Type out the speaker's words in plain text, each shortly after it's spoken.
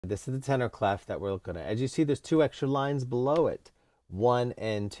This is the tenor clef that we're looking at. As you see, there's 2 extra lines below it, 1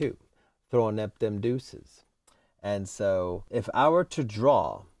 and 2, throwing up them deuces. And so if I were to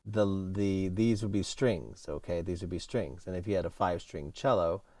draw these would be strings, okay? These would be strings. And if you had a 5-string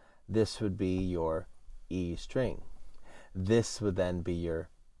cello, this would be your E string. This would then be your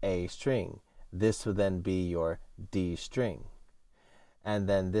A string. This would then be your D string. And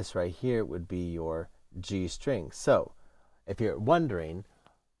then this right here would be your G string. So if you're wondering,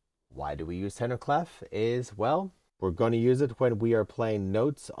 why do we use tenor clef? Well, we're going to use it when we are playing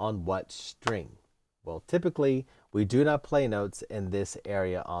notes on what string? Well, typically, we do not play notes in this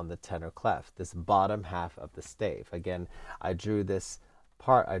area on the tenor clef, this bottom half of the stave. Again, I drew this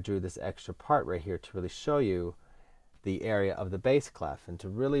extra part right here to really show you the area of the bass clef. And to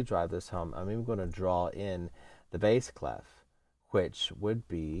really drive this home, I'm even going to draw in the bass clef, which would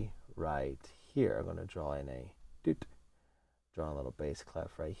be right here. I'm going to draw in a doot. Draw a little bass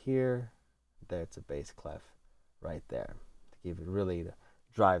clef right here. There's a bass clef right there to give it really to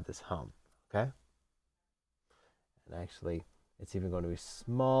drive this home. Okay? And actually, it's even going to be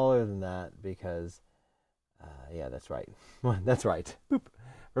smaller than that because, yeah, that's right. That's right. Boop.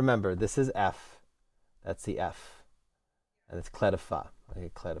 Remember, this is F. That's the F. And it's clef de fa. Okay,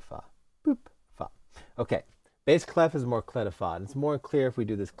 clef de fa. Boop. Fa. Okay. Bass clef is more clef de fa. And it's more clear if we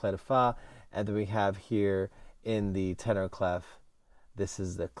do this clef de fa. And then we have here in the tenor clef, this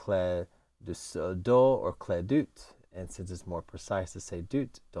is the clef de do or clef doot. And since it's more precise to say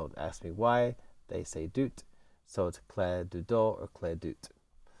doot, don't ask me why they say doot. So it's clef de do or clef doot.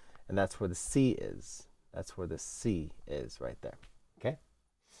 And that's where the C is. That's where the C is right there. Okay?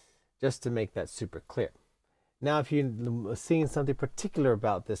 Just to make that super clear. Now, if you're seeing something particular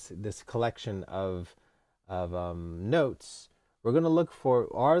about this collection of notes, we're going to look for,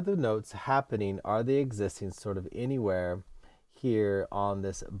 are the notes happening, are they existing sort of anywhere here on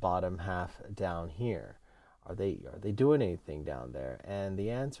this bottom half down here? Are they doing anything down there? And the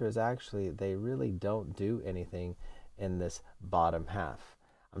answer is actually they really don't do anything in this bottom half.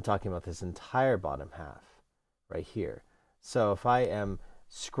 I'm talking about this entire bottom half right here. So if I am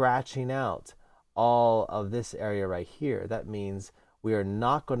scratching out all of this area right here, that means we are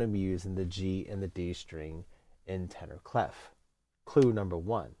not going to be using the G and the D string in tenor clef. Clue number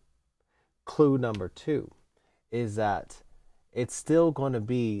 1. Clue number 2 is that it's still going to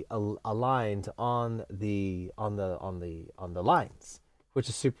be aligned on the lines, which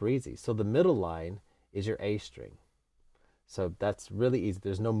is super easy. So the middle line is your A string. So that's really easy.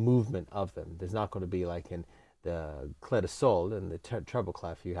 There's no movement of them. There's not going to be like in the clef de sol and the treble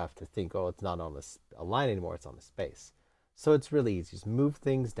clef. You have to think, oh, it's not on a line anymore. It's on the space. So it's really easy. Just move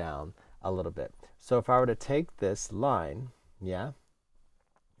things down a little bit. So if I were to take this line, yeah,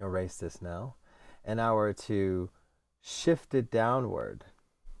 erase this now, and I were to shift it downward.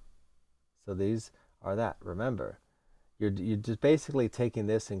 So these are that. Remember, you're just basically taking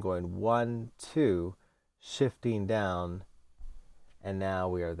this and going 1, 2, shifting down, and now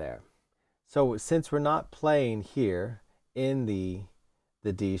we are there. So since we're not playing here in the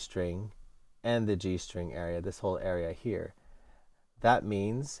D string and the G string area, this whole area here, that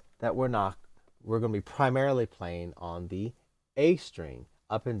means that we're going to be primarily playing on the A string,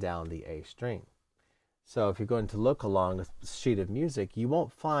 up and down the A string. So if you're going to look along a sheet of music, you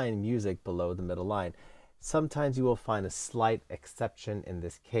won't find music below the middle line. Sometimes you will find a slight exception in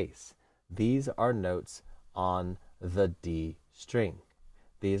this case. These are notes on the D string.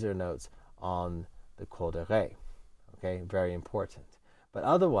 These are notes on the corde de ré. Okay, very important. But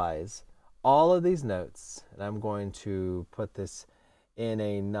otherwise, all of these notes, and I'm going to put this in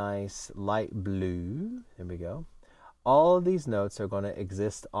a nice light blue. There we go. All of these notes are going to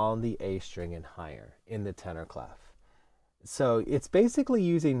exist on the A string and higher in the tenor clef. So it's basically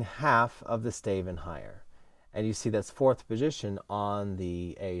using half of the stave and higher. And you see that's 4th position on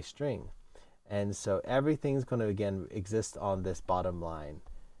the A string. And so everything's going to, again, exist on this bottom line,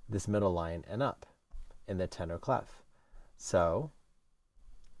 this middle line, and up in the tenor clef. So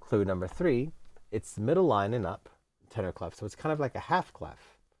clue number 3, it's the middle line and up, tenor clef. So it's kind of like a half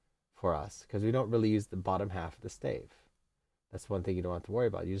clef for us because we don't really use the bottom half of the stave. That's one thing you don't have to worry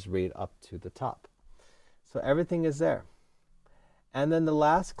about. You just read up to the top. So everything is there. And then the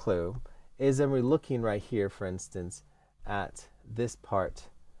last clue is that we're looking right here, for instance, at this part,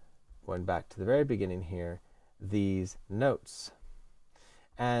 going back to the very beginning here, these notes.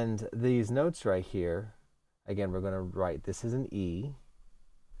 And these notes right here, again, we're going to write, this is an E.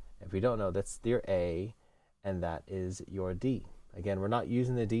 If you don't know, that's your A, and that is your D. Again, we're not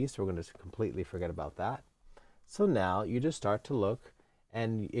using the D, so we're going to completely forget about that. So now you just start to look,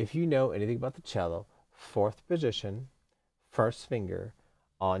 and if you know anything about the cello, 4th position, 1st finger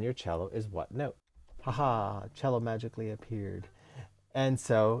on your cello is what note? Haha, cello magically appeared. And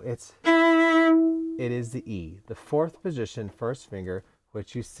so it is the E, the fourth position, first finger,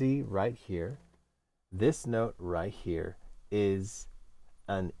 which you see right here. This note right here is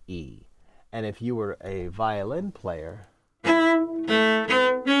an E. And if you were a violin player,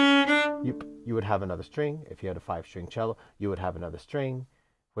 you would have another string. If you had a 5-string cello, you would have another string,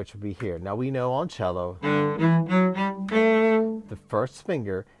 which would be here. Now we know on cello, the first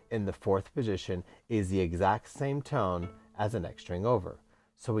finger in the fourth position is the exact same tone as the next string over.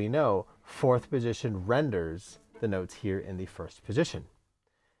 So we know fourth position renders the notes here in the first position.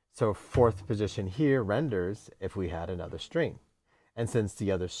 So fourth position here renders if we had another string. And since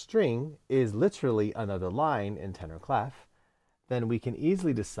the other string is literally another line in tenor clef, then we can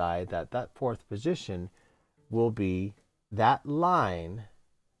easily decide that that fourth position will be that line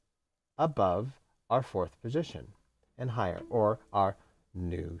above our fourth position and higher, or our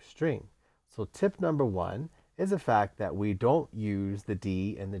new string. So tip number 1 is the fact that we don't use the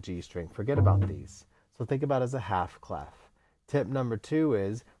D and the G string. Forget about these. So think about it as a half clef. Tip number 2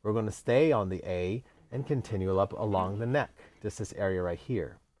 is we're going to stay on the A and continue up along the neck, just this area right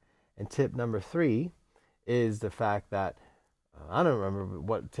here. And tip number 3 is the fact that, I don't remember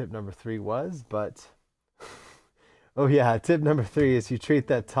what tip number 3 was, but oh yeah, tip number 3 is you treat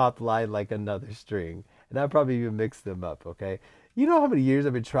that top line like another string. And I probably even mix them up, okay? You know how many years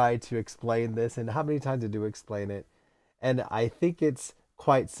I've been trying to explain this and how many times I do explain it? And I think it's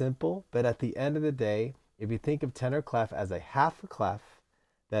quite simple, but at the end of the day, if you think of tenor clef as a half a clef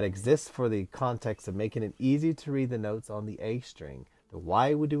that exists for the context of making it easy to read the notes on the A string, then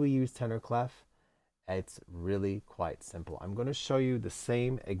why do we use tenor clef? It's really quite simple. I'm going to show you the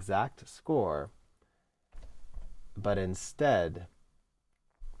same exact score, but instead,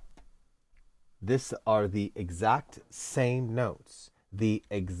 these are the exact same notes, the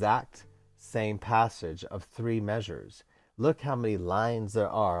exact same passage of 3 measures. Look how many lines there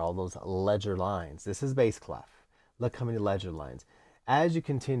are, all those ledger lines. This is bass clef. Look how many ledger lines. As you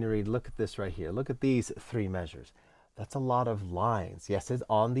continue to read, look at this right here. Look at these 3 measures. That's a lot of lines. Yes, it's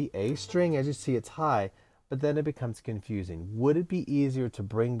on the A string. As you see, it's high, but then it becomes confusing. Would it be easier to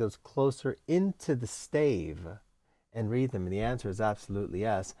bring those closer into the stave and read them? And the answer is absolutely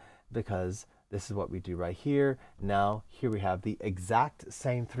yes, because this is what we do right here. Now, here we have the exact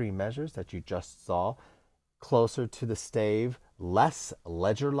same 3 measures that you just saw. Closer to the stave, less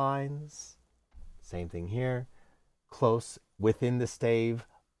ledger lines. Same thing here. Close within the stave,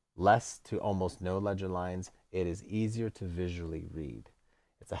 less to almost no ledger lines. It is easier to visually read.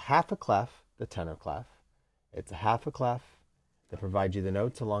 It's a half a clef, the tenor clef. It's a half a clef that provides you the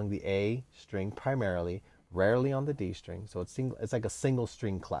notes along the A string primarily, rarely on the D string. So it's like a single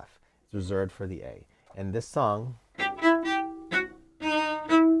string clef. It's reserved for the A. And this song,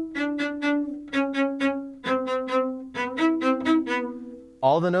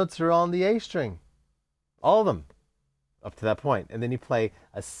 all the notes are on the A string. All of them up to that point. And then you play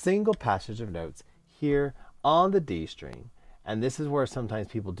a single passage of notes here on the D string. And this is where sometimes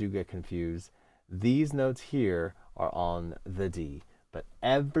people do get confused. These notes here are on the D, but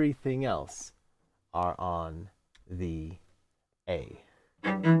everything else are on the A.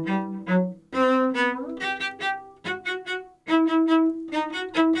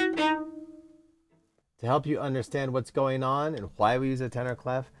 To help you understand what's going on and why we use a tenor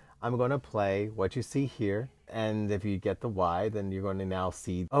clef, I'm going to play what you see here. And if you get the why, then you're going to now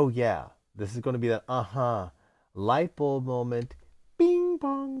see, oh yeah, this is going to be that light bulb moment. Bing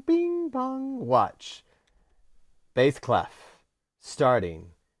bong, bing bong. Watch. Bass clef, starting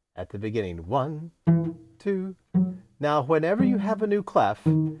at the beginning. 1, 2. Now, whenever you have a new clef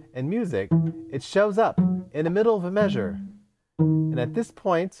in music, it shows up in the middle of a measure. And at this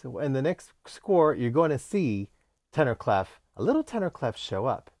point, in the next score, you're going to see tenor clef, a little tenor clef show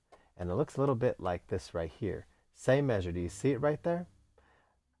up. And it looks a little bit like this right here. Same measure. Do you see it right there?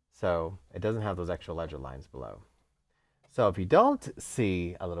 So it doesn't have those extra ledger lines below. So if you don't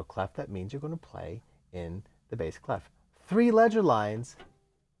see a little clef, that means you're going to play in the bass clef. 3 ledger lines.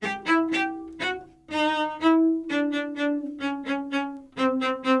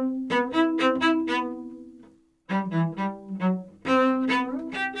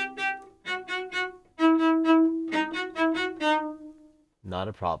 Not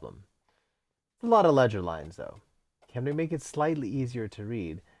a problem. A lot of ledger lines though. Can we make it slightly easier to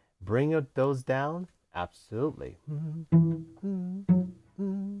read? Bring those down? Absolutely.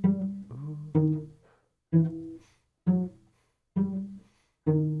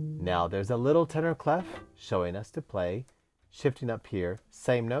 Now there's a little tenor clef showing us to play, shifting up here,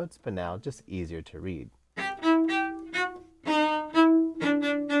 same notes, but now just easier to read.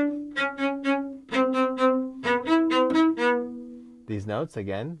 These notes,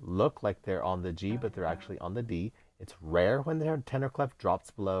 again, look like they're on the G, but they're actually on the D. It's rare when the tenor clef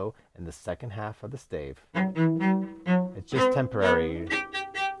drops below in the second half of the stave. It's just temporary.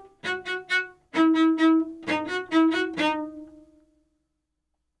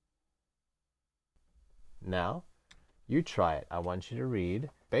 Now, you try it. I want you to read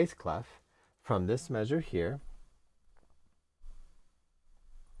bass clef from this measure here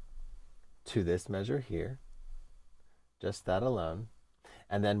to this measure here, just that alone,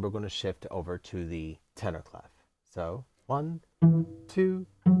 and then we're going to shift over to the tenor clef. So 1, 2,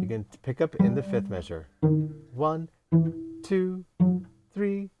 you can pick up in the fifth measure. 1, 2,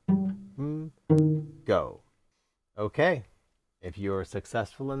 3, go. Okay, if you're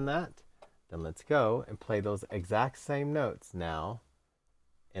successful in that, then let's go and play those exact same notes now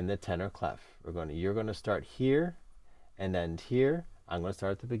in the tenor clef. You're going to start here and end here. I'm going to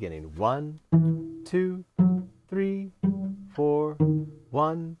start at the beginning. 1, 2, 3, 4,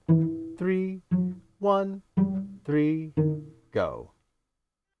 1, 3, 1, 3, go.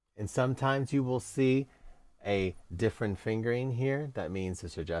 And sometimes you will see a different fingering here. That means the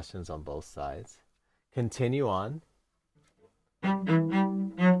suggestions on both sides. Continue on.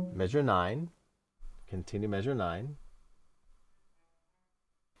 Measure 9. Continue measure 9.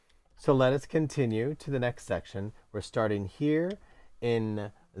 So let us continue to the next section. We're starting here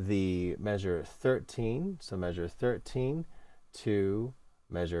in the measure 13. So measure 13 to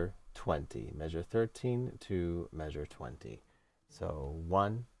measure 20. Measure 13 to measure 20. So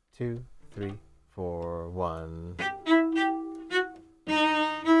 1, 2, 3, 4, 1.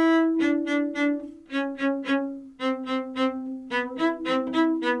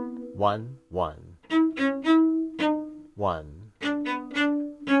 1, 1, 1,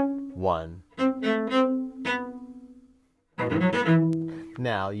 1.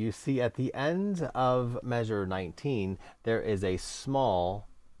 Now you see at the end of measure 19 there is a small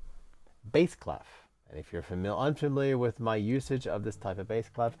bass clef. And if you're unfamiliar with my usage of this type of bass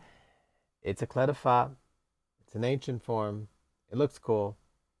clef, it's a clef de fa. It's an ancient form. It looks cool.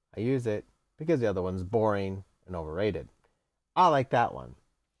 I use it because the other one's boring and overrated. I like that one.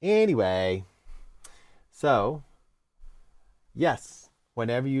 Anyway, so yes,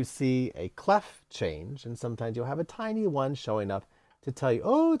 whenever you see a clef change, and sometimes you'll have a tiny one showing up to tell you,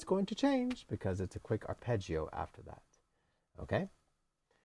 oh, it's going to change, because it's a quick arpeggio after that. Okay,